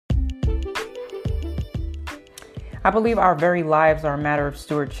I believe our very lives are a matter of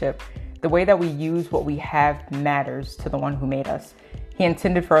stewardship. The way that we use what we have matters to the one who made us. He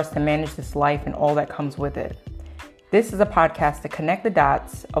intended for us to manage this life and all that comes with it. This is a podcast to connect the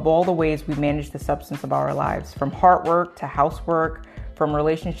dots of all the ways we manage the substance of our lives, from hard work to housework, from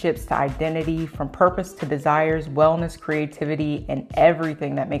relationships to identity, from purpose to desires, wellness, creativity, and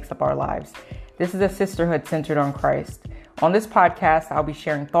everything that makes up our lives. This is a sisterhood centered on Christ. On this podcast, I'll be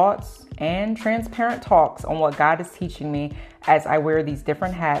sharing thoughts and transparent talks on what God is teaching me as I wear these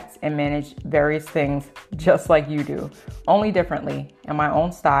different hats and manage various things just like you do, only differently in my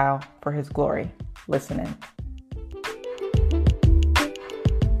own style for His glory. Listen in.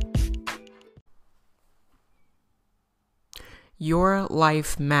 Your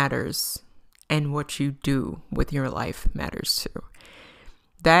life matters, and what you do with your life matters too.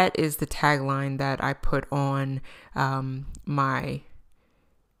 That is the tagline that I put on my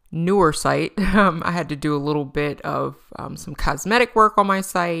newer site. I had to do a little bit of some cosmetic work on my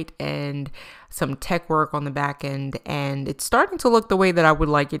site and some tech work on the back end, and it's starting to look the way that I would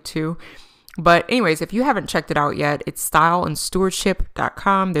like it to. But anyways, if you haven't checked it out yet, it's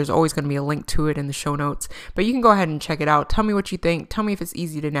styleandstewardship.com. There's always going to be a link to it in the show notes, but you can go ahead and check it out. Tell me what you think. Tell me if it's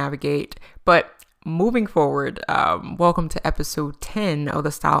easy to navigate. But moving forward, welcome to episode 10 of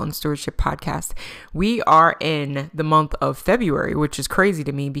the Style and Stewardship podcast. We are in the month of February, which is crazy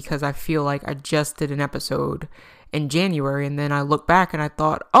to me because I feel like I just did an episode in January, and then I look back and I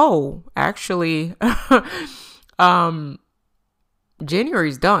thought, oh, actually,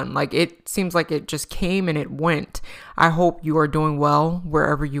 January's done. Like, it seems like it just came and it went. I hope you are doing well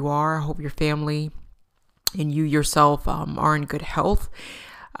wherever you are. I hope your family and you yourself are in good health.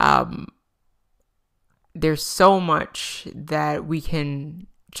 There's so much that we can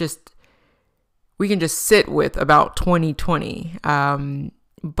just sit with about 2020.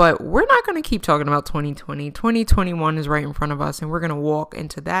 But we're not going to keep talking about 2020. 2021 is right in front of us, and we're going to walk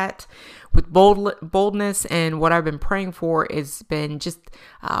into that with boldness. And what I've been praying for has been just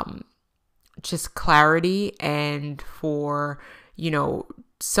clarity, and for,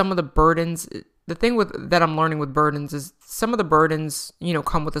 some of the burdens. The thing that I'm learning with burdens is some of the burdens,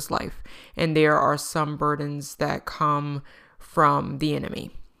 come with this life, and there are some burdens that come from the enemy,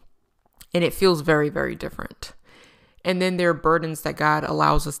 and it feels very, very different. And then there are burdens that God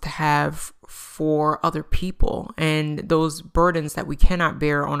allows us to have for other people. And those burdens that we cannot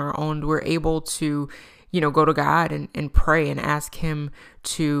bear on our own, we're able to, go to God and pray and ask Him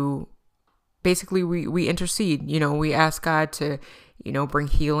to, basically we intercede. We ask God to, bring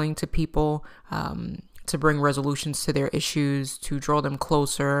healing to people, to bring resolutions to their issues, to draw them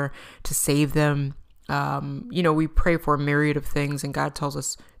closer, to save them. We pray for a myriad of things, and God tells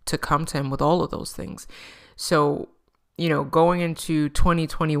us to come to Him with all of those things. So, going into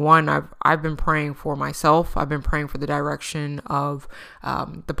 2021, I've been praying for myself. I've been praying for the direction of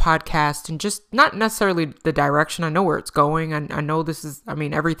the podcast, and just not necessarily the direction. I know where it's going. I know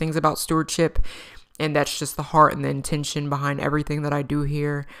everything's about stewardship, and that's just the heart and the intention behind everything that I do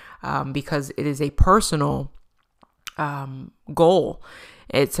here, because it is a personal goal.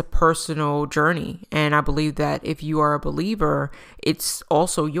 It's a personal journey, and I believe that if you are a believer, it's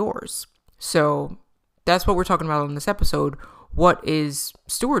also yours. So that's what we're talking about in this episode. What is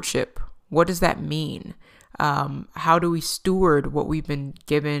stewardship? What does that mean? How do we steward what we've been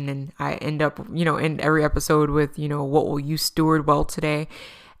given? And I end up, in every episode with, what will you steward well today?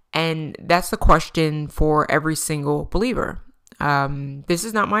 And that's the question for every single believer. This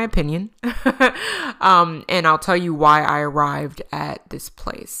is not my opinion. And I'll tell you why I arrived at this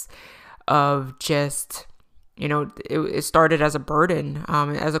place of just, it started as a burden,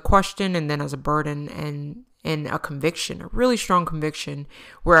 as a question, and then as a burden, and a conviction, a really strong conviction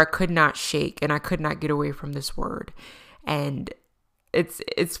where I could not shake and I could not get away from this word. And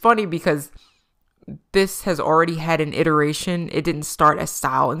it's funny because this has already had an iteration. It didn't start as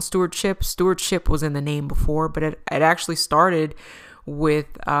Style and Stewardship. Stewardship was in the name before, but it actually started with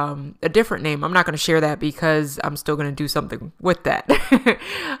a different name. I'm not going to share that because I'm still going to do something with that.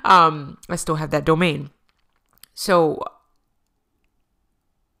 I still have that domain. So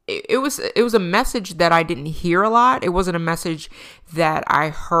it was a message that I didn't hear a lot. It wasn't a message that I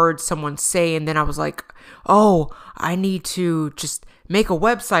heard someone say, and then I was like, oh, I need to just make a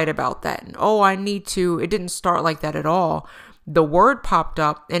website about that. And it didn't start like that at all. The word popped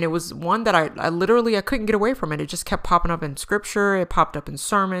up, and it was one that I literally couldn't get away from it. It just kept popping up in scripture. It popped up in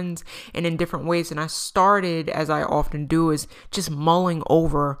sermons and in different ways. And I started, as I often do, is just mulling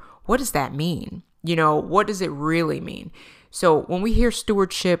over, what does that mean? What does it really mean? So when we hear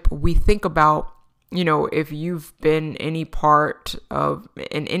stewardship, we think about if you've been in any part of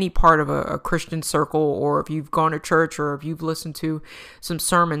a Christian circle, or if you've gone to church, or if you've listened to some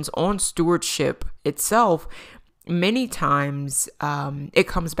sermons on stewardship itself, many times it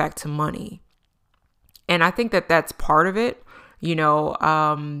comes back to money. And I think that that's part of it,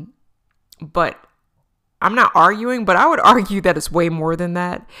 but I'm not arguing, but I would argue that it's way more than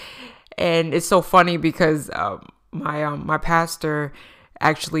that. And it's so funny because my pastor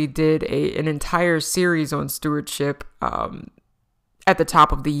actually did an entire series on stewardship at the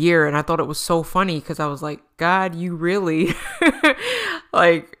top of the year. And I thought it was so funny because I was like, God, you really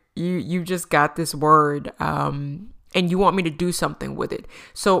like you just got this word and you want me to do something with it.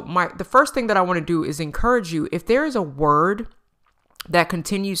 So the first thing that I want to do is encourage you. If there is a word that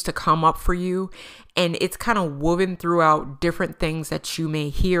continues to come up for you, and it's kind of woven throughout different things that you may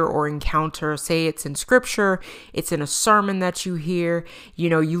hear or encounter, say it's in scripture, it's in a sermon that you hear,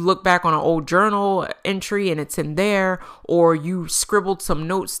 you look back on an old journal entry and it's in there, or you scribbled some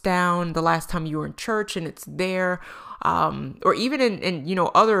notes down the last time you were in church and it's there, or even in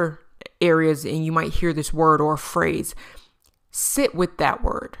other areas, and you might hear this word or phrase. Sit with that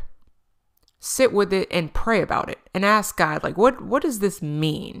word. Sit with it and pray about it and ask God, like, what does this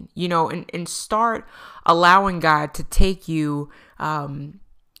mean? And start allowing God to take you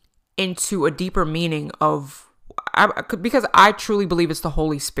into a deeper meaning because I truly believe it's the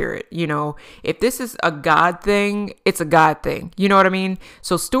Holy Spirit. If this is a God thing, it's a God thing. You know what I mean?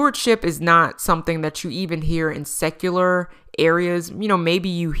 So stewardship is not something that you even hear in secular areas. Maybe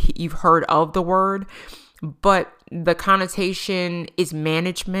you've heard of the word, but the connotation is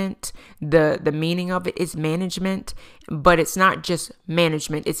management. The meaning of it is management, but it's not just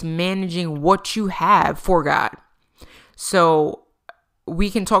management. It's managing what you have for God. So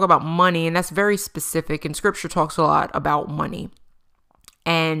we can talk about money, and that's very specific, and scripture talks a lot about money.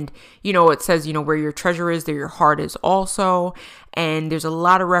 And, it says, where your treasure is, there your heart is also. And there's a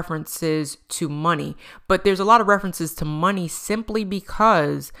lot of references to money, but there's a lot of references to money simply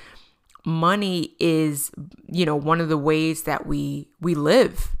because money is, one of the ways that we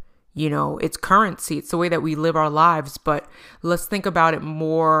live. It's currency. It's the way that we live our lives. But let's think about it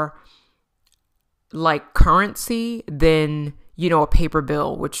more like currency than, a paper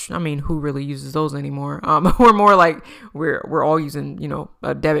bill, which, who really uses those anymore? We're more like we're all using,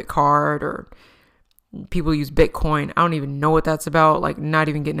 a debit card, or people use Bitcoin. I don't even know what that's about. Like, not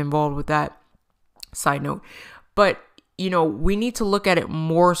even getting involved with that. Side note. But we need to look at it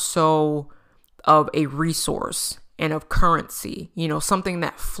more so of a resource and of currency, something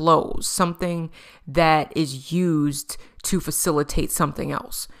that flows, something that is used to facilitate something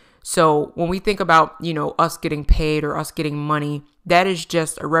else. So when we think about, us getting paid or us getting money, that is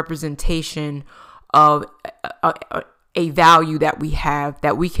just a representation of a value that we have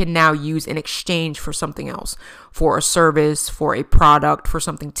that we can now use in exchange for something else, for a service, for a product, for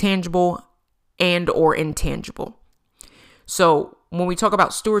something tangible and or intangible. So when we talk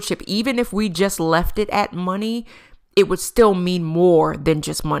about stewardship, even if we just left it at money, it would still mean more than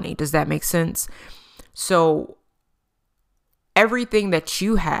just money. Does that make sense? So everything that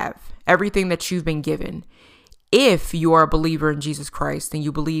you have, everything that you've been given, if you are a believer in Jesus Christ and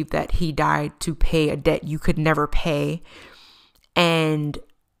you believe that he died to pay a debt you could never pay and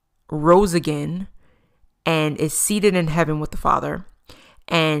rose again and is seated in heaven with the Father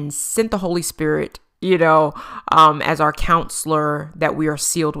and sent the Holy Spirit, as our counselor that we are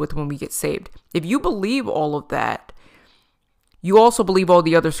sealed with when we get saved. If you believe all of that, you also believe all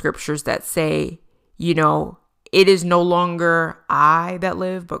the other scriptures that say, it is no longer I that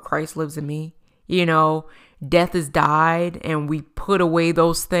live, but Christ lives in me. Death has died and we put away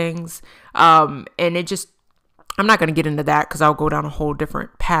those things. And I'm not going to get into that because I'll go down a whole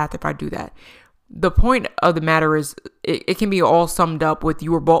different path if I do that. The point of the matter is it can be all summed up with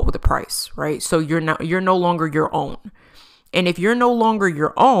you were bought with a price, right? So you're no longer your own. And if you're no longer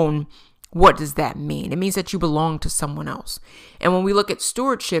your own, what does that mean? It means that you belong to someone else. And when we look at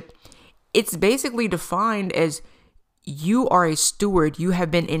stewardship, it's basically defined as you are a steward. You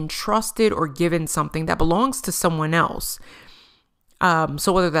have been entrusted or given something that belongs to someone else.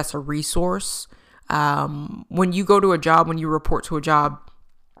 So whether that's a resource, when you go to a job, when you report to a job,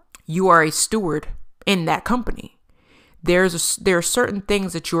 you are a steward in that company. There are certain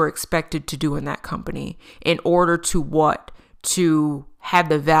things that you are expected to do in that company in order to have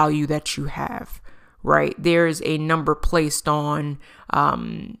the value that you have, right? There's a number placed on,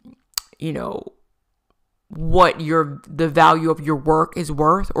 what the value of your work is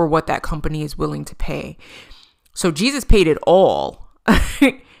worth or what that company is willing to pay. So Jesus paid it all,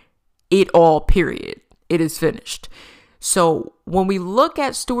 period. It is finished. So when we look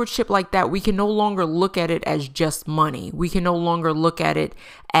at stewardship like that, we can no longer look at it as just money. We can no longer look at it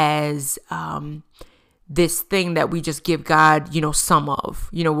as this thing that we just give God, some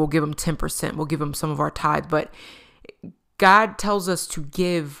of. We'll give him 10%. We'll give him some of our tithe. But God tells us to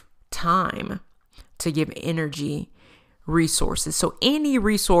give time, to give energy, resources. So any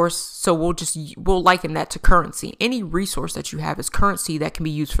resource, so we'll liken that to currency. Any resource that you have is currency that can be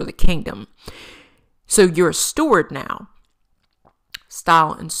used for the kingdom. So you're a steward now.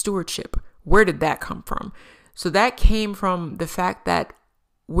 Style and stewardship. Where did that come from? So that came from the fact that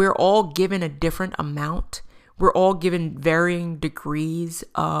we're all given a different amount. We're all given varying degrees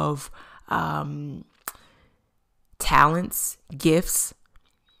of talents, gifts.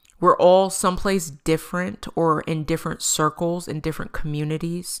 We're all someplace different or in different circles, in different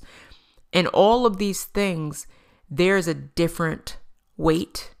communities. And all of these things, there's a different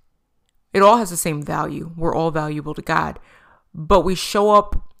weight. It all has the same value. We're all valuable to God. But we show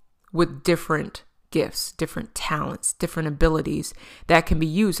up with different gifts, different talents, different abilities that can be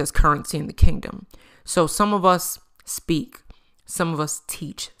used as currency in the kingdom. So some of us speak, some of us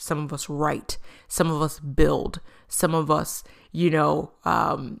teach, some of us write, some of us build, some of us, we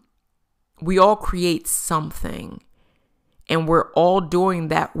all create something, and we're all doing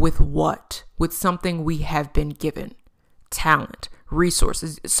that with what? With something we have been given, talent,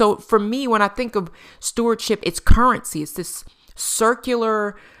 resources. So for me, when I think of stewardship, it's currency. It's this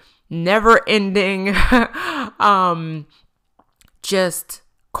circular, never ending, just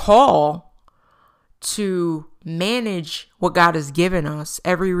call to manage what God has given us,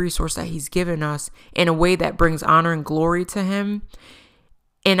 every resource that he's given us, in a way that brings honor and glory to him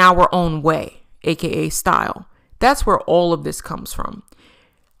in our own way, aka style. That's where all of this comes from.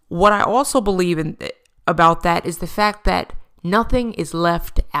 What I also believe in about that is the fact that nothing is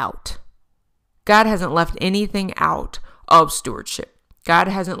left out. God hasn't left anything out of stewardship. God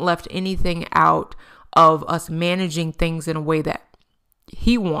hasn't left anything out of us managing things in a way that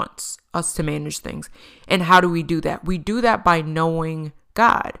he wants us to manage things. And how do we do that? We do that by knowing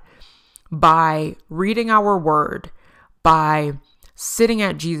God, by reading our word, by sitting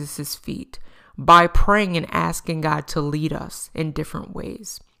at Jesus's feet, by praying and asking God to lead us in different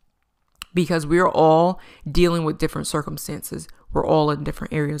ways. Because we're all dealing with different circumstances. We're all in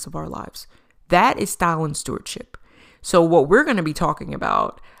different areas of our lives. That is style and stewardship. So what we're going to be talking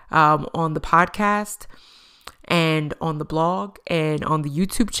about on the podcast and on the blog and on the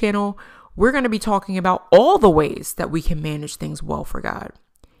YouTube channel, we're going to be talking about all the ways that we can manage things well for God,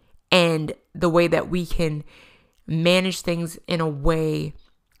 and the way that we can manage things in a way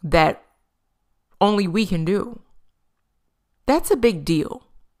that only we can do. That's a big deal.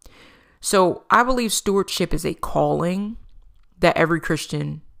 So I believe stewardship is a calling that every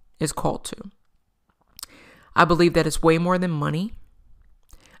Christian is called to. I believe that it's way more than money.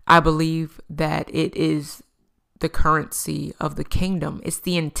 I believe that it is the currency of the kingdom. It's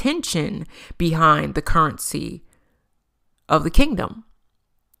the intention behind the currency of the kingdom.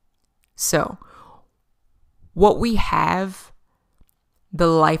 So what we have, the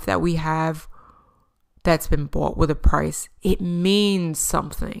life that we have that's been bought with a price, it means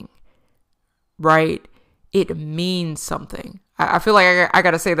something, right? It means something. I feel like I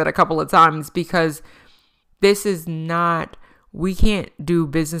got to say that a couple of times, because this is not, we can't do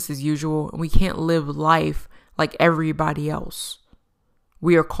business as usual, and we can't live life like everybody else.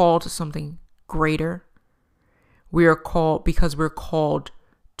 We are called to something greater. We are called because we're called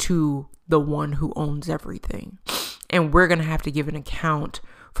to the one who owns everything. And we're going to have to give an account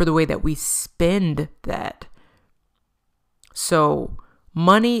for the way that we spend that. So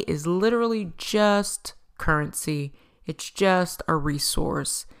money is literally just currency. It's just a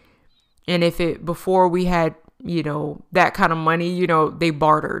resource. And if it, before we had, that kind of money, they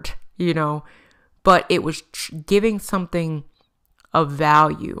bartered, but it was giving something of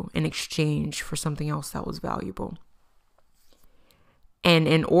value in exchange for something else that was valuable. And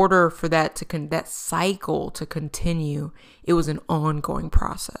in order for that that cycle to continue, it was an ongoing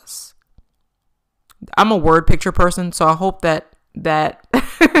process. I'm a word picture person, so I hope that that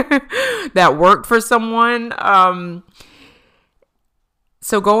worked for someone.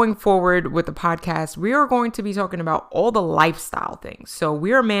 So going forward with the podcast, we are going to be talking about all the lifestyle things. So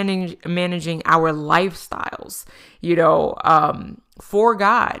we are managing our lifestyles, for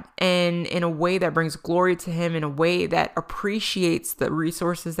God, and in a way that brings glory to him, in a way that appreciates the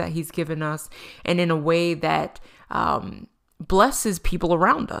resources that he's given us, and in a way that blesses people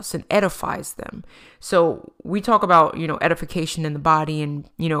around us and edifies them. So we talk about, edification in the body, and,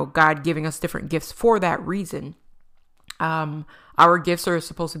 God giving us different gifts for that reason. Our gifts are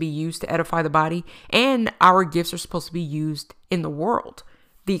supposed to be used to edify the body, and our gifts are supposed to be used in the world.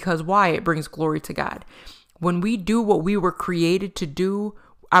 Because why? It brings glory to God. When we do what we were created to do,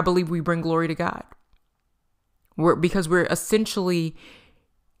 I believe we bring glory to God. Because we're essentially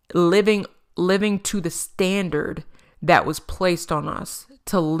living to the standard that was placed on us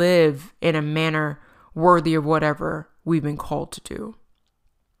to live in a manner worthy of whatever we've been called to do.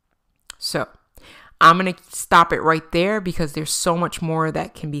 So I'm going to stop it right there because there's so much more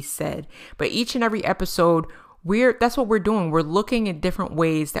that can be said. But each and every episode, that's what we're doing. We're looking at different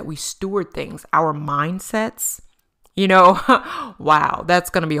ways that we steward things, our mindsets. Wow, that's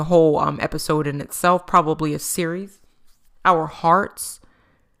going to be a whole episode in itself, probably a series. Our hearts,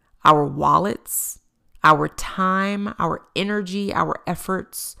 our wallets, our time, our energy, our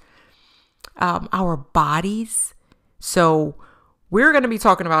efforts, our bodies. So we're going to be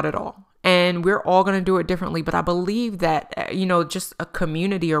talking about it all. And we're all going to do it differently. But I believe that, just a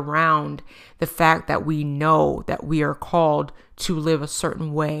community around the fact that we know that we are called to live a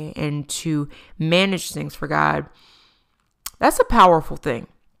certain way and to manage things for God. That's a powerful thing.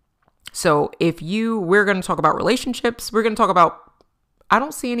 So we're going to talk about relationships. We're going to talk about, I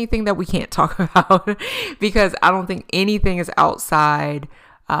don't see anything that we can't talk about because I don't think anything is outside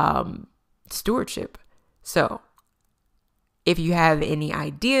stewardship. So if you have any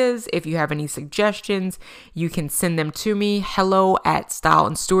ideas, if you have any suggestions, you can send them to me.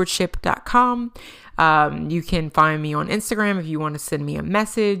 hello@styleandstewardship.com. You can find me on Instagram if you want to send me a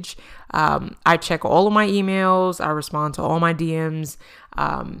message. I check all of my emails. I respond to all my DMs.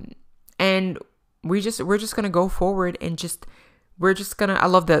 And we're just going to go forward and I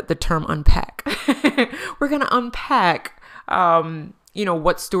love the term unpack. We're going to unpack,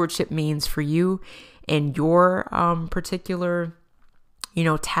 what stewardship means for you and your particular,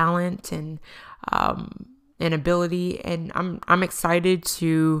 talent and ability. And I'm excited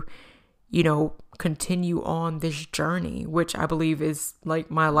to, continue on this journey, which I believe is like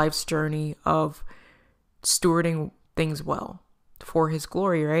my life's journey of stewarding things well for His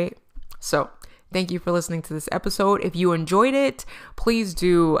glory, right? So thank you for listening to this episode. If you enjoyed it, please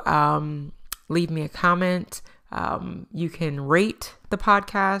do leave me a comment. You can rate the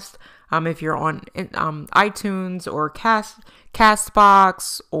podcast. If you're on iTunes or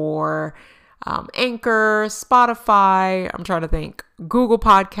Castbox or Anchor, Spotify, I'm trying to think, Google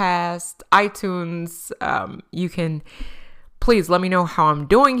Podcast, iTunes, you can please let me know how I'm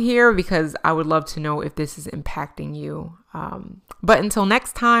doing here because I would love to know if this is impacting you. But until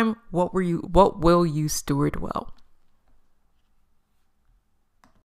next time, what will you steward well?